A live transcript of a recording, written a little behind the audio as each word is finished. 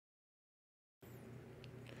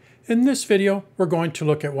In this video, we're going to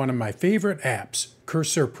look at one of my favorite apps,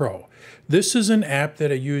 Cursor Pro. This is an app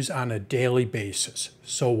that I use on a daily basis.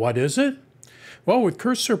 So what is it? Well, with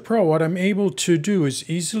Cursor Pro, what I'm able to do is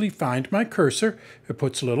easily find my cursor. It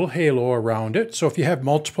puts a little halo around it. So if you have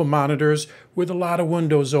multiple monitors with a lot of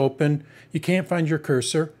windows open, you can't find your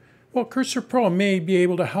cursor. Well, Cursor Pro may be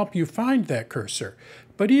able to help you find that cursor.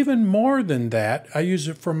 But even more than that, I use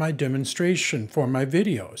it for my demonstration, for my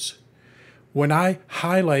videos. When I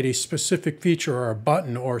highlight a specific feature or a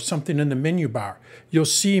button or something in the menu bar, you'll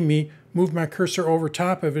see me move my cursor over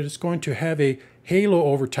top of it. It's going to have a halo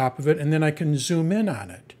over top of it, and then I can zoom in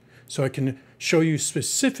on it. So I can show you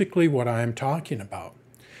specifically what I am talking about.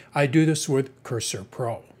 I do this with Cursor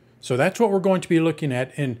Pro. So that's what we're going to be looking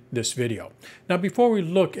at in this video. Now before we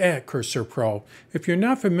look at Cursor Pro, if you're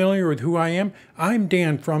not familiar with who I am, I'm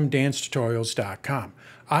Dan from danstutorials.com.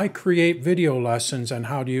 I create video lessons on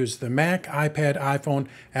how to use the Mac, iPad, iPhone,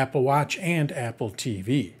 Apple Watch, and Apple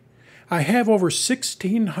TV. I have over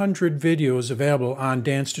 1,600 videos available on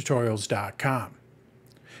danstutorials.com.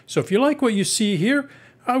 So if you like what you see here,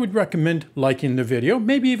 I would recommend liking the video,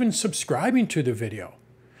 maybe even subscribing to the video.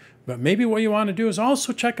 But maybe what you want to do is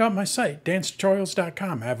also check out my site,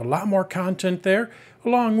 danstutorials.com. I have a lot more content there,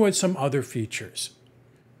 along with some other features.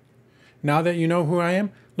 Now that you know who I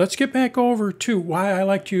am, let's get back over to why I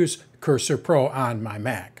like to use Cursor Pro on my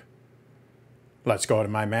Mac. Let's go to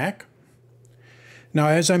my Mac. Now,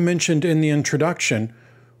 as I mentioned in the introduction,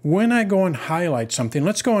 when I go and highlight something,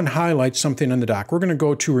 let's go and highlight something in the dock. We're going to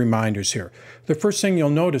go to reminders here. The first thing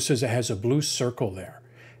you'll notice is it has a blue circle there.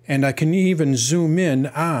 And I can even zoom in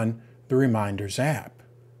on the Reminders app.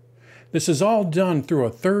 This is all done through a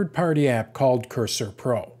third-party app called Cursor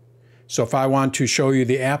Pro. So if I want to show you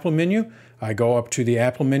the Apple menu, I go up to the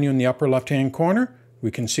Apple menu in the upper left-hand corner. We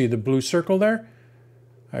can see the blue circle there.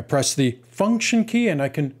 I press the Function key and I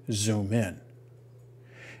can zoom in.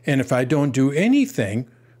 And if I don't do anything,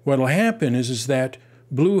 what will happen is that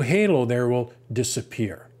blue halo there will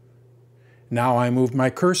disappear. Now I move my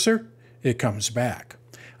cursor, it comes back.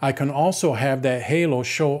 I can also have that halo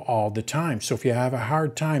show all the time. So if you have a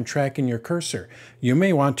hard time tracking your cursor, you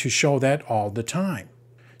may want to show that all the time.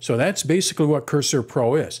 So that's basically what Cursor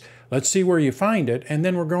Pro is. Let's see where you find it, and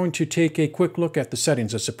then we're going to take a quick look at the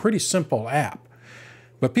settings. It's a pretty simple app.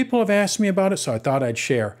 But people have asked me about it, so I thought I'd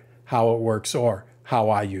share how it works or how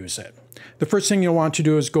I use it. The first thing you'll want to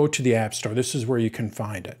do is go to the App Store. This is where you can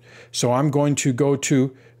find it. So I'm going to go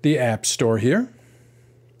to the App Store here.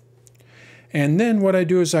 And then what I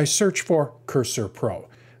do is I search for Cursor Pro.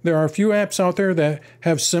 There are a few apps out there that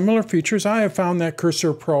have similar features. I have found that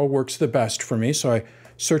Cursor Pro works the best for me. So I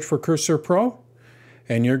search for Cursor Pro,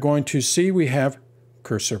 and you're going to see we have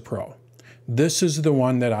Cursor Pro. This is the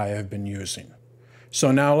one that I have been using.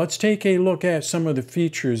 So now let's take a look at some of the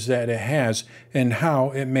features that it has and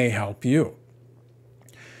how it may help you.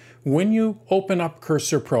 When you open up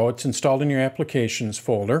Cursor Pro, it's installed in your Applications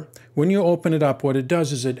folder. When you open it up, what it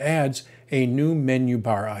does is it adds a new menu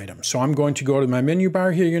bar item. So I'm going to go to my menu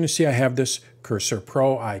bar here. You're going to see I have this Cursor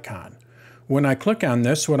Pro icon. When I click on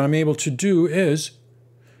this, what I'm able to do is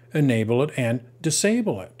enable it and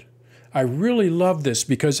disable it. I really love this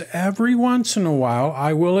because every once in a while,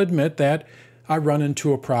 I will admit that I run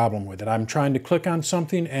into a problem with it. I'm trying to click on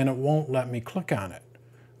something and it won't let me click on it.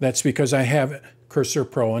 That's because I have Cursor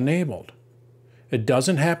Pro enabled. It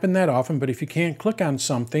doesn't happen that often, but if you can't click on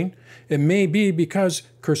something, it may be because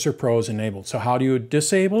Cursor Pro is enabled. So how do you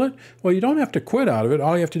disable it? Well, you don't have to quit out of it.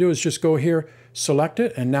 All you have to do is just go here, select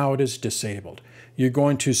it, and now it is disabled. You're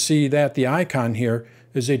going to see that the icon here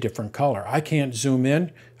is a different color. I can't zoom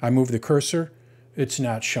in. I move the cursor. It's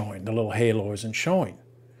not showing. The little halo isn't showing.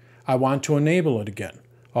 I want to enable it again.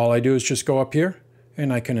 All I do is just go up here,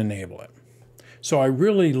 and I can enable it. So I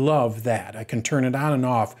really love that. I can turn it on and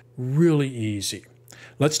off really easy.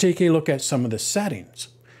 Let's take a look at some of the settings.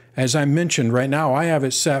 As I mentioned, right now I have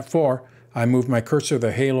it set for, I move my cursor,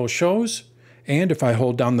 the halo shows, and if I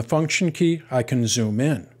hold down the Function key, I can zoom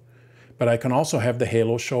in. But I can also have the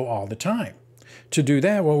halo show all the time. To do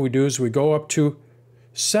that, what we do is we go up to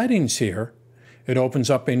Settings here. It opens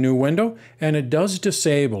up a new window, and it does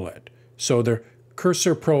disable it. So the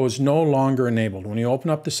Cursor Pro is no longer enabled. When you open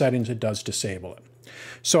up the settings, it does disable it.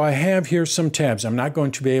 So I have here some tabs. I'm not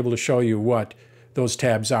going to be able to show you what those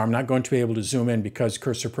tabs are. I'm not going to be able to zoom in because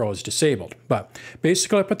Cursor Pro is disabled. But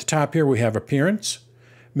basically up at the top here we have Appearance,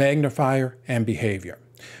 Magnifier, and Behavior.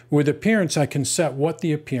 With Appearance, I can set what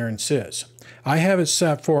the appearance is. I have it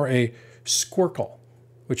set for a squircle,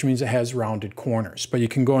 which means it has rounded corners. But you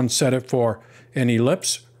can go and set it for an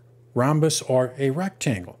ellipse, rhombus, or a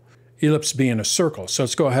rectangle. ellipse being a circle. So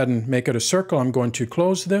let's go ahead and make it a circle. I'm going to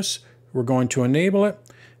close this. We're going to enable it.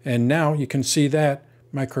 And now you can see that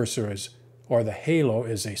my cursor is, or the halo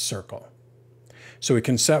is a circle. So we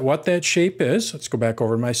can set what that shape is. Let's go back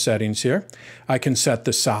over to my settings here. I can set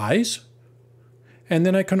the size. And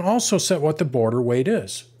then I can also set what the border weight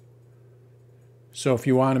is. So if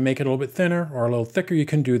you want to make it a little bit thinner or a little thicker, you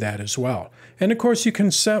can do that as well. And of course, you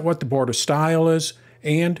can set what the border style is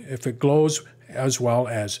and if it glows, as well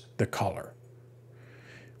as the color.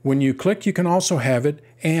 When you click, you can also have it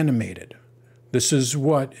animated. This is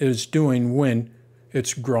what it's doing when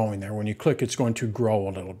it's growing there. When you click, it's going to grow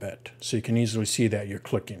a little bit. So you can easily see that you're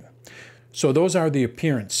clicking. So those are the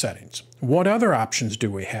appearance settings. What other options do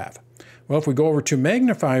we have? Well, if we go over to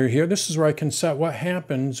Magnifier here, this is where I can set what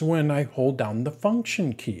happens when I hold down the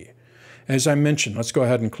function key. As I mentioned, let's go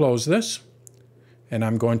ahead and close this. And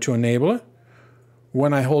I'm going to enable it.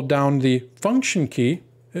 When I hold down the function key,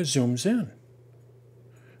 it zooms in.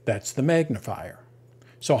 That's the magnifier.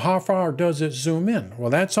 So how far does it zoom in? Well,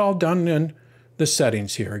 that's all done in the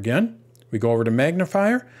settings here. Again, we go over to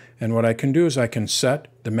Magnifier, and what I can do is I can set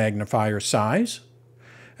the magnifier size,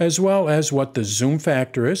 as well as what the zoom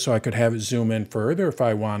factor is, so I could have it zoom in further if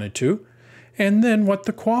I wanted to, and then what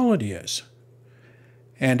the quality is.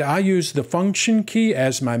 And I use the function key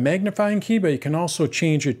as my magnifying key, but you can also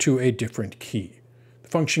change it to a different key. The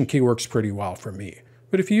function key works pretty well for me.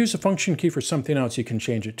 But if you use a function key for something else, you can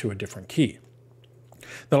change it to a different key.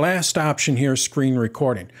 The last option here is screen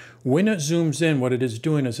recording. When it zooms in, what it is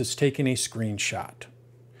doing is it's taking a screenshot.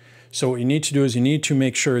 So what you need to do is you need to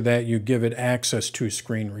make sure that you give it access to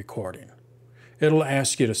screen recording. It'll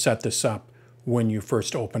ask you to set this up when you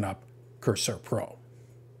first open up Cursor Pro.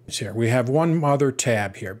 Here we have one other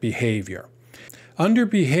tab here, Behavior. Under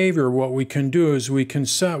Behavior, what we can do is we can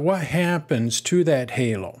set what happens to that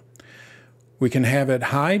halo. We can have it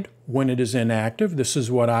hide when it is inactive. This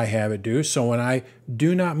is what I have it do. So when I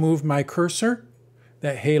do not move my cursor,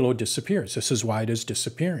 that halo disappears. This is why it is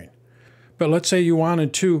disappearing. But let's say you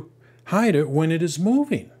wanted to hide it when it is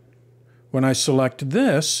moving. When I select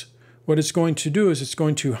this, what it's going to do is it's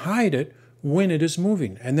going to hide it when it is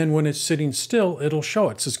moving. And then when it's sitting still, it'll show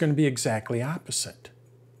it. So it's going to be exactly opposite.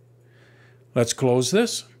 Let's close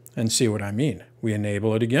this and see what I mean. We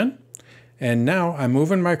enable it again. And now I'm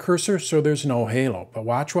moving my cursor so there's no halo. But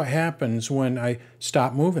watch what happens when I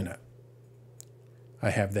stop moving it. I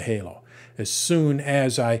have the halo. As soon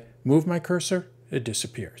as I move my cursor, it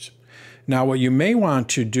disappears. Now what you may want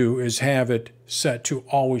to do is have it set to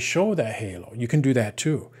always show that halo. You can do that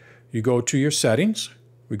too. You go to your settings,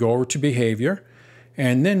 we go over to Behavior,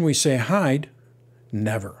 and then we say Hide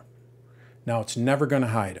Never. Now it's never going to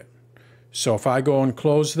hide it. So if I go and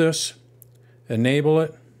close this, enable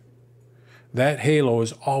it, that halo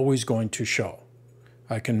is always going to show.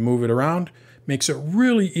 I can move it around. Makes it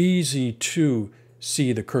really easy to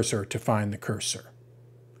see the cursor, to find the cursor.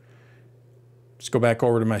 Let's go back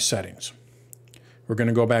over to my settings. We're going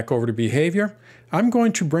to go back over to Behavior. I'm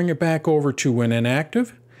going to bring it back over to when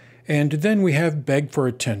inactive, and then we have Beg for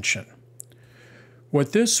Attention.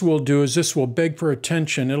 What this will do is this will beg for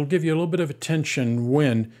attention. It'll give you a little bit of attention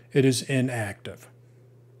when it is inactive.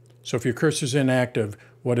 So if your cursor is inactive,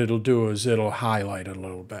 what it'll do is it'll highlight it a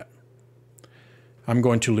little bit. I'm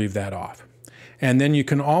going to leave that off. And then you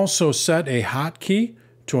can also set a hotkey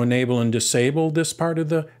to enable and disable this part of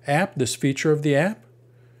the app, this feature of the app.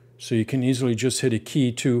 So you can easily just hit a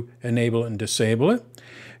key to enable and disable it.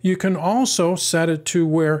 You can also set it to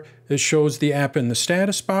where it shows the app in the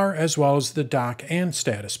status bar as well as the dock and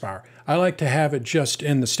status bar. I like to have it just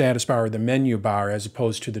in the status bar or the menu bar as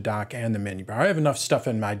opposed to the dock and the menu bar. I have enough stuff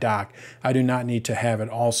in my dock. I do not need to have it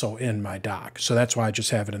also in my dock. So that's why I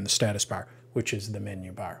just have it in the status bar, which is the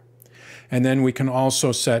menu bar. And then we can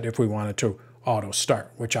also set if we wanted to auto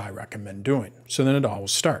start, which I recommend doing. So then it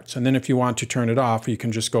always starts. And then if you want to turn it off, you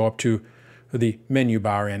can just go up to the menu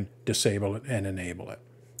bar and disable it and enable it.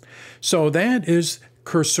 So that is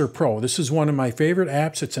Cursor Pro. This is one of my favorite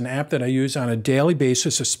apps. It's an app that I use on a daily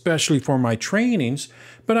basis, especially for my trainings,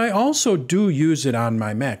 but I also do use it on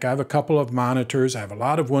my Mac. I have a couple of monitors. I have a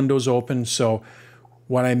lot of windows open, so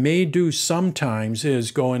what I may do sometimes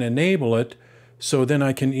is go and enable it so then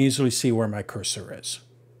I can easily see where my cursor is.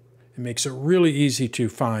 It makes it really easy to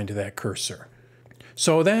find that cursor.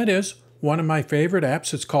 So that is one of my favorite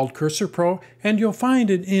apps. It's called Cursor Pro, and you'll find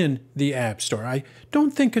it in the App Store. I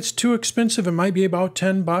don't think it's too expensive. It might be about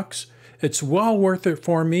 10 bucks. It's well worth it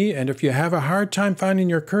for me, and if you have a hard time finding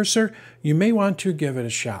your cursor, you may want to give it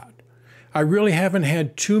a shot. I really haven't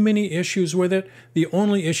had too many issues with it. The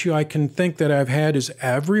only issue I can think that I've had is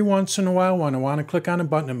every once in a while when I want to click on a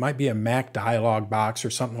button, it might be a Mac dialog box or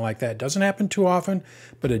something like that. It doesn't happen too often,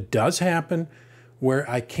 but it does happen where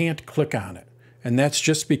I can't click on it. And that's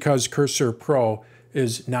just because Cursor Pro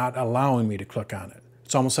is not allowing me to click on it.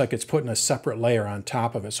 It's almost like it's putting a separate layer on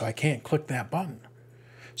top of it, so I can't click that button.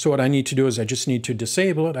 So what I need to do is I just need to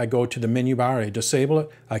disable it. I go to the menu bar, I disable it,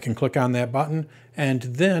 I can click on that button, and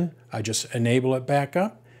then I just enable it back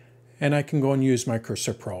up, and I can go and use my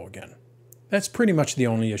Cursor Pro again. That's pretty much the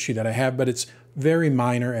only issue that I have, but it's very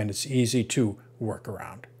minor and it's easy to work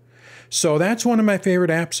around. So that's one of my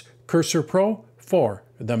favorite apps, Cursor Pro for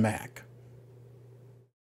the Mac.